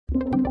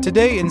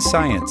Today in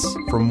Science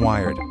from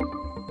Wired.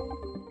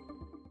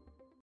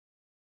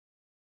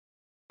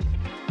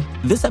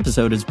 This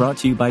episode is brought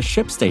to you by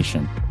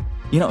ShipStation.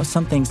 You know,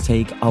 some things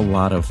take a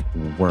lot of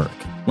work,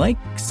 like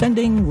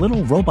sending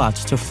little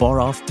robots to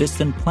far-off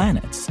distant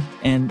planets.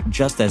 And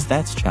just as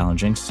that's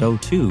challenging, so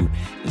too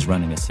is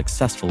running a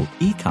successful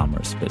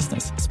e-commerce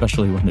business,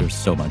 especially when there's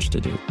so much to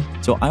do.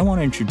 So I want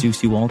to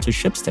introduce you all to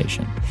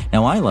ShipStation.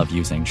 Now, I love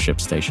using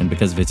ShipStation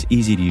because of its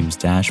easy-to-use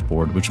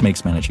dashboard, which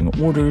makes managing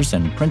orders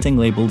and printing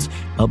labels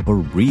a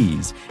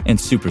breeze and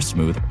super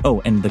smooth.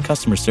 Oh, and the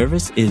customer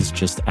service is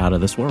just out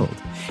of this world.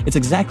 It's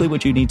exactly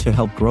what you need to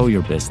help grow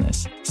your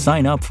business.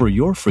 Sign up for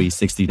your free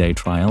 60-day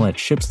trial at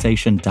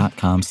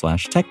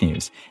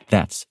shipstation.com/technews.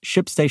 That's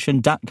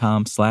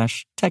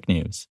shipstation.com/technews.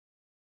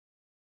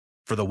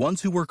 For the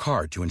ones who work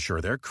hard to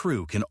ensure their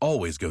crew can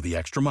always go the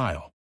extra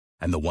mile,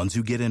 and the ones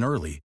who get in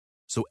early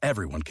so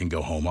everyone can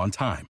go home on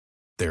time,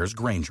 there's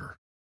Grainger,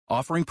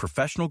 offering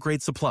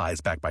professional-grade supplies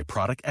backed by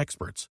product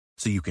experts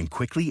so you can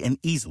quickly and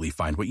easily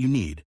find what you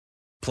need.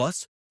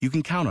 Plus, you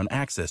can count on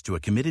access to a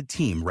committed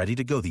team ready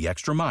to go the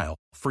extra mile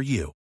for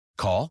you.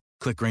 Call,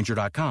 click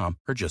Grainger.com,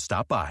 or just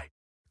stop by.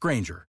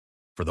 Grainger,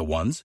 for the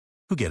ones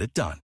who get it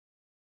done.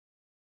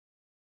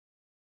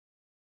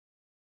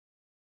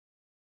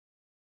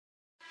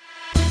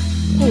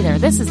 Hey there,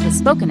 this is the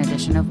spoken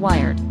edition of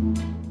Wired.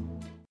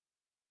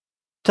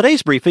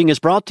 Today's briefing is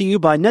brought to you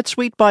by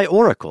NetSuite by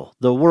Oracle,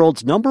 the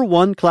world's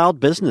 #1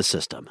 cloud business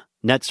system.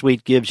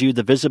 NetSuite gives you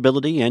the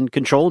visibility and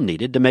control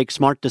needed to make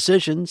smart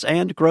decisions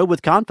and grow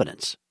with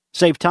confidence.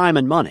 Save time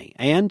and money,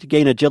 and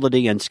gain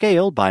agility and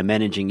scale by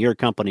managing your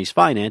company's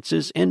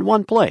finances in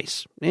one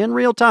place, in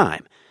real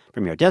time,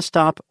 from your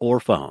desktop or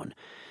phone.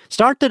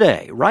 Start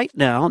today. Right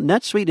now,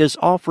 NetSuite is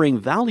offering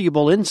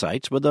valuable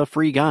insights with a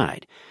free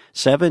guide.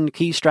 7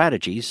 key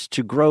strategies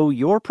to grow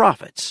your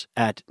profits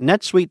at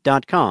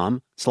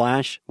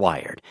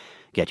netsuite.com/wired.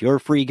 Get your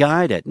free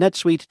guide at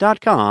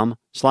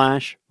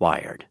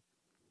netsuite.com/wired.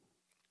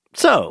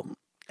 So,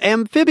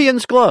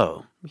 amphibians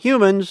glow.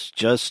 Humans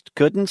just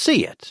couldn't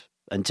see it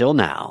until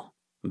now.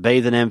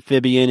 Bathe an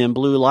amphibian in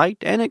blue light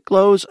and it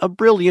glows a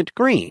brilliant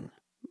green.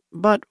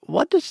 But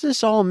what does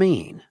this all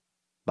mean?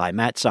 By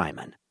Matt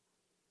Simon.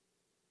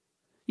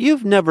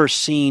 You've never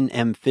seen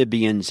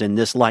amphibians in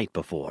this light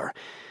before.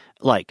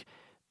 Like,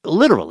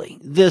 literally,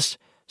 this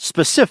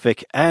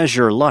specific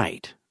azure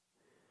light.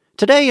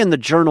 Today in the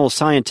journal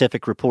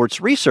Scientific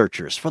Reports,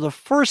 researchers for the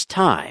first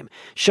time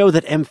show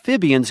that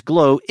amphibians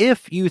glow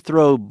if you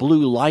throw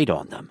blue light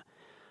on them.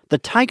 The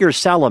tiger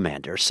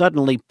salamander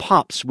suddenly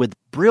pops with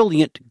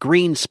brilliant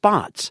green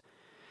spots.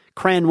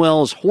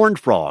 Cranwell's horned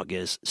frog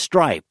is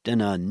striped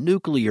in a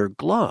nuclear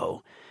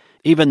glow.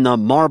 Even the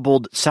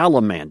marbled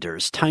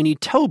salamander's tiny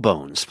toe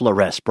bones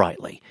fluoresce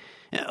brightly.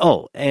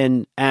 Oh,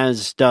 and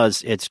as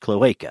does its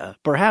cloaca,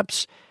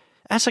 perhaps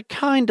as a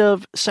kind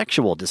of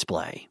sexual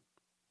display.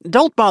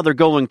 Don't bother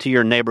going to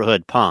your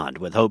neighborhood pond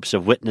with hopes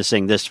of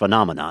witnessing this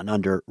phenomenon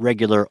under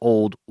regular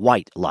old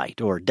white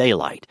light or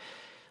daylight.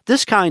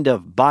 This kind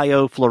of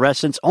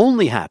biofluorescence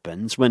only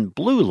happens when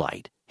blue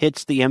light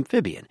hits the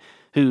amphibian,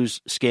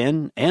 whose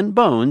skin and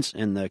bones,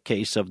 in the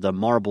case of the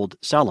marbled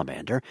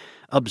salamander,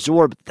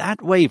 absorb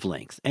that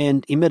wavelength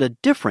and emit a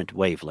different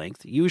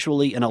wavelength,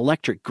 usually an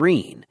electric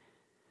green.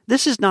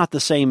 This is not the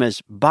same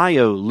as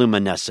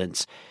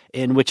bioluminescence,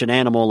 in which an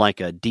animal like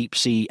a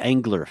deep-sea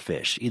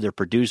anglerfish either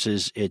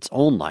produces its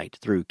own light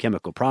through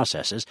chemical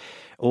processes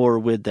or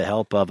with the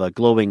help of a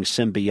glowing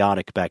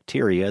symbiotic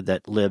bacteria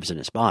that lives in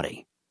its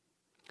body.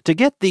 To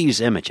get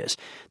these images,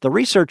 the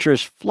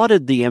researchers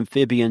flooded the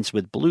amphibians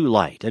with blue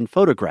light and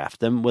photographed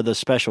them with a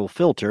special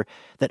filter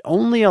that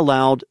only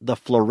allowed the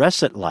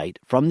fluorescent light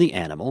from the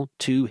animal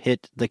to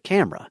hit the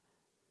camera.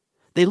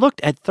 They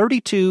looked at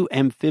 32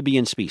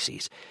 amphibian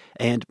species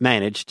and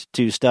managed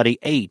to study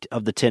 8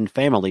 of the 10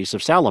 families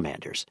of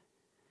salamanders.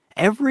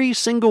 Every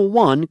single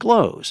one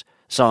glows,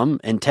 some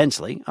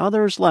intensely,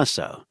 others less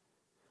so.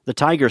 The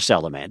tiger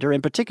salamander,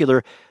 in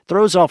particular,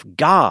 throws off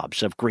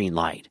gobs of green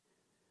light.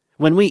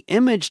 When we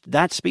imaged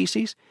that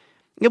species,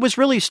 it was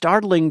really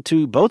startling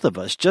to both of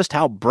us just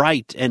how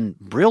bright and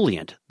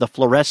brilliant the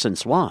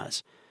fluorescence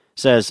was,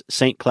 says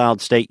St. Cloud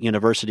State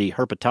University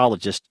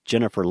herpetologist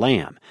Jennifer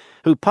Lamb,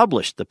 who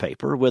published the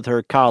paper with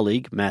her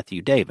colleague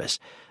Matthew Davis,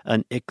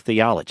 an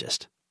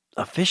ichthyologist.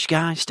 A fish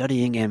guy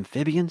studying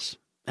amphibians?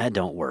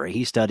 Don't worry,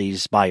 he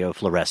studies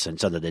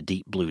biofluorescence under the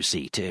deep blue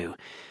sea, too.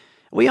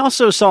 We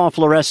also saw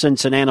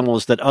fluorescence in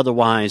animals that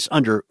otherwise,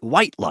 under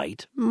white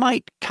light,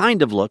 might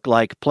kind of look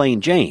like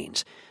plain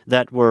Janes,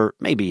 that were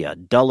maybe a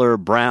duller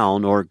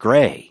brown or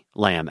gray,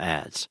 Lamb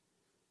adds.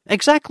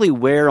 Exactly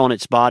where on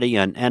its body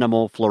an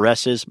animal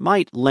fluoresces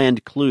might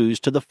lend clues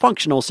to the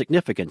functional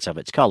significance of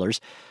its colors,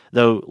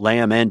 though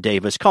Lamb and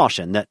Davis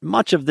caution that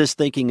much of this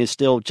thinking is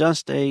still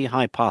just a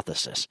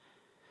hypothesis.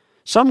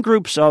 Some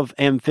groups of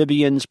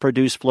amphibians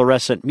produce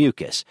fluorescent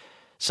mucus.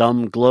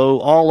 Some glow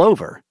all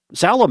over.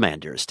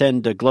 Salamanders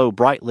tend to glow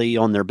brightly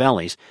on their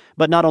bellies,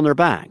 but not on their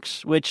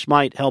backs, which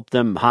might help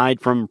them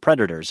hide from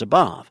predators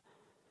above.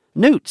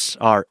 Newts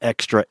are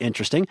extra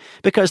interesting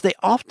because they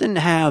often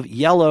have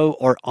yellow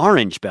or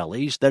orange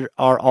bellies that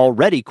are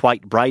already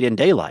quite bright in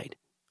daylight.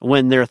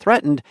 When they're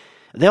threatened,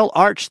 they'll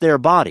arch their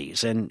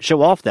bodies and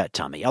show off that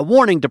tummy, a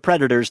warning to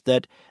predators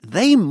that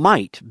they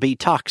might be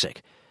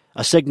toxic,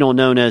 a signal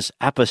known as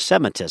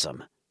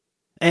aposematism.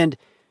 And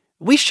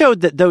we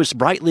showed that those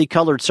brightly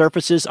colored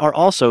surfaces are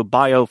also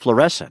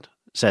biofluorescent,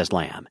 says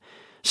Lamb.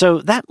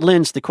 So that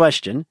lends the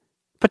question,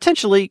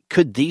 potentially,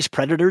 could these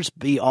predators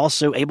be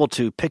also able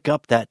to pick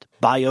up that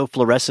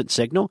biofluorescent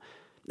signal?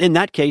 In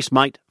that case,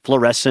 might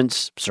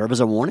fluorescence serve as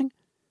a warning?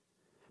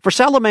 For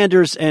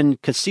salamanders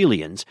and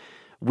caecilians,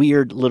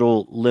 weird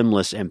little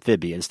limbless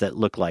amphibians that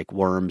look like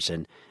worms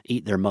and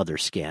eat their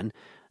mother's skin,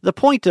 the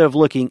point of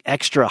looking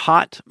extra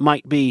hot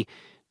might be,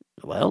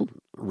 well,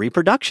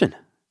 reproduction.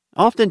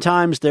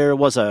 Oftentimes there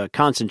was a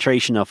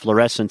concentration of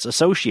fluorescence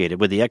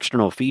associated with the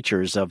external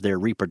features of their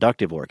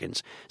reproductive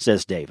organs,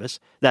 says Davis.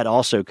 That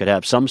also could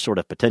have some sort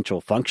of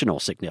potential functional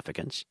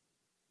significance.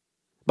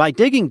 By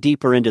digging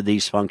deeper into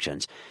these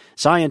functions,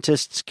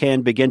 scientists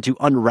can begin to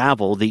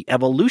unravel the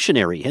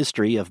evolutionary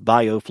history of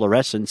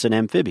biofluorescence in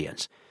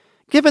amphibians.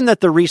 Given that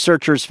the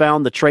researchers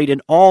found the trait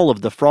in all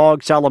of the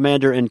frog,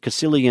 salamander, and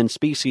caecilian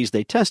species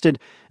they tested,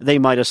 they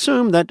might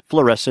assume that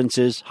fluorescence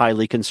is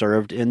highly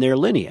conserved in their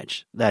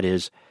lineage. That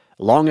is,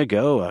 long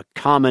ago, a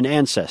common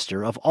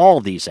ancestor of all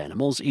these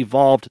animals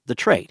evolved the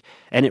trait,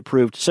 and it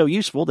proved so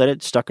useful that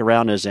it stuck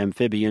around as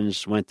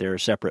amphibians went their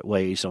separate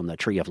ways on the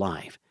tree of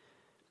life.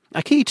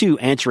 A key to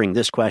answering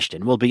this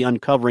question will be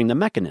uncovering the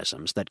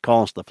mechanisms that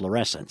cause the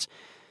fluorescence.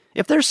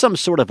 If there's some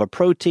sort of a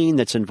protein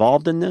that's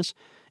involved in this,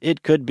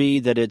 it could be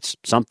that it's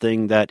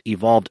something that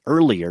evolved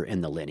earlier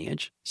in the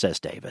lineage, says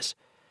Davis.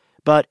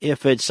 But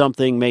if it's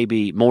something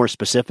maybe more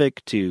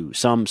specific to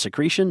some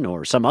secretion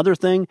or some other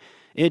thing,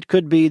 it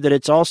could be that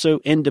it's also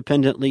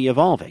independently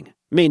evolving,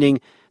 meaning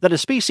that a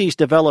species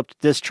developed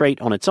this trait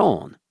on its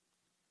own.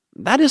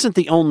 That isn't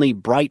the only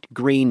bright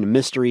green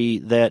mystery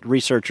that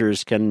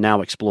researchers can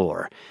now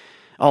explore.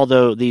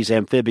 Although these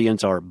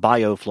amphibians are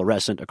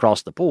biofluorescent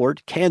across the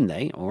board, can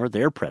they, or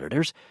their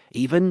predators,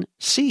 even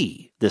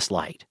see this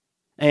light?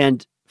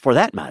 And, for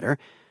that matter,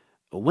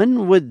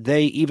 when would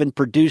they even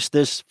produce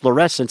this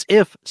fluorescence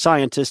if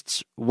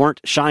scientists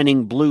weren't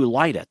shining blue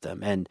light at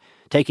them and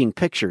taking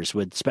pictures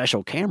with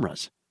special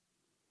cameras?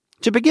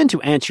 To begin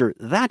to answer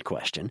that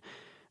question,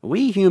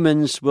 we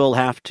humans will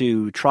have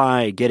to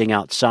try getting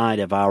outside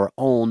of our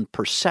own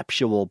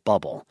perceptual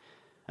bubble.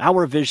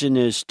 Our vision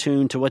is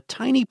tuned to a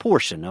tiny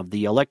portion of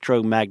the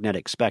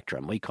electromagnetic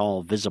spectrum we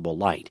call visible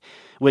light,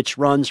 which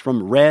runs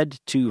from red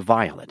to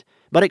violet,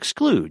 but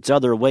excludes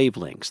other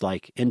wavelengths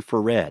like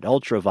infrared,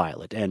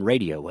 ultraviolet, and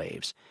radio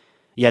waves.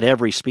 Yet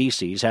every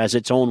species has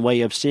its own way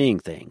of seeing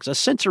things, a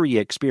sensory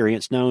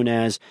experience known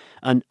as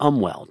an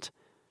umwelt,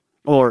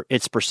 or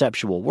its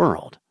perceptual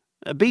world.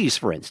 Bees,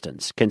 for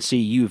instance, can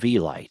see UV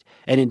light,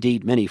 and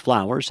indeed many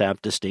flowers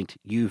have distinct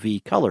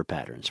UV color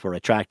patterns for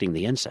attracting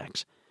the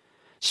insects.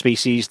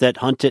 Species that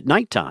hunt at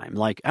nighttime,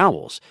 like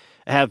owls,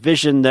 have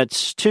vision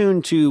that's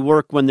tuned to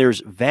work when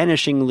there's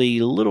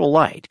vanishingly little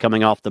light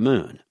coming off the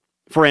moon.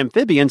 For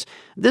amphibians,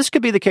 this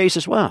could be the case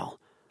as well.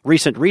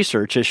 Recent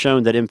research has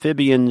shown that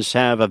amphibians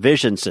have a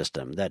vision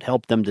system that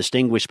helps them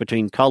distinguish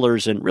between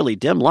colors in really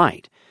dim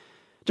light.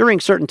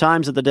 During certain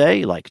times of the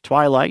day, like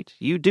twilight,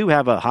 you do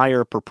have a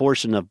higher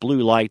proportion of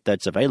blue light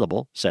that's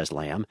available, says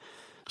Lamb.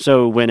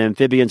 So when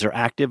amphibians are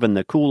active in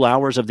the cool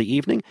hours of the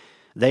evening,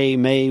 they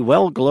may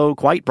well glow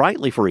quite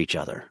brightly for each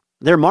other.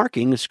 Their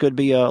markings could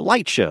be a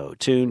light show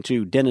tuned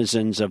to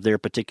denizens of their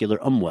particular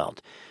umwelt,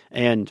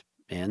 and,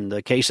 in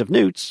the case of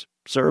newts,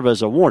 serve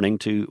as a warning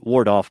to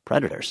ward off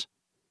predators.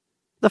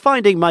 The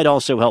finding might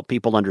also help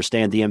people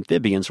understand the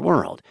amphibians'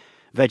 world.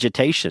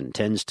 Vegetation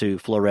tends to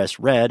fluoresce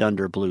red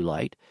under blue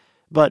light,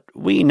 but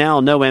we now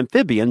know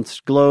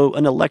amphibians glow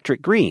an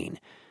electric green,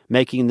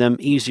 making them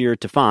easier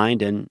to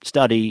find and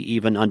study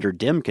even under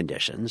dim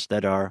conditions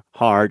that are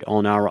hard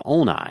on our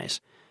own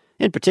eyes.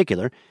 In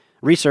particular,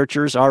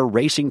 researchers are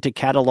racing to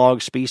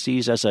catalog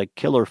species as a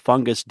killer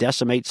fungus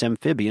decimates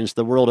amphibians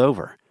the world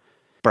over.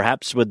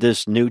 Perhaps with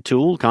this new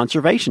tool,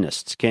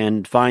 conservationists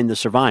can find the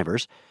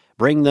survivors,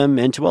 bring them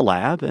into a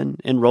lab, and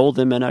enroll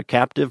them in a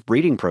captive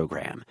breeding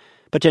program,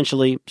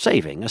 potentially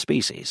saving a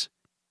species.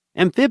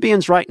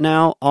 Amphibians right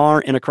now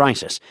are in a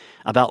crisis.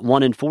 About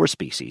 1 in 4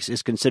 species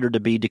is considered to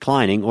be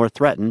declining or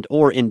threatened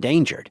or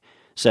endangered,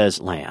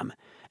 says Lamb,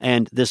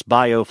 and this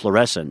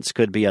biofluorescence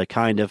could be a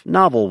kind of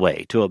novel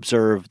way to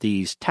observe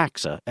these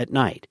taxa at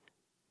night.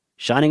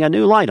 Shining a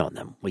new light on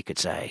them, we could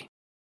say.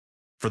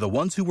 For the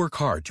ones who work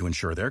hard to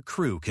ensure their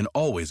crew can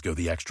always go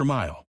the extra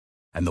mile,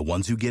 and the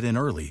ones who get in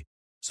early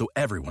so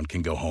everyone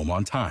can go home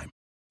on time,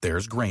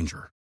 there's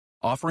Grainger,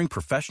 offering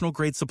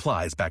professional-grade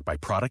supplies backed by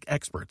product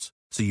experts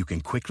so you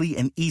can quickly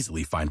and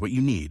easily find what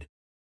you need.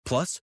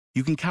 Plus,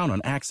 you can count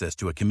on access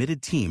to a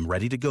committed team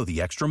ready to go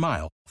the extra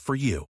mile for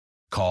you.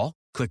 Call,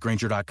 click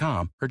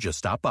Grainger.com, or just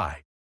stop by.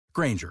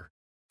 Grainger,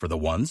 for the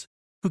ones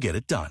who get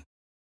it done.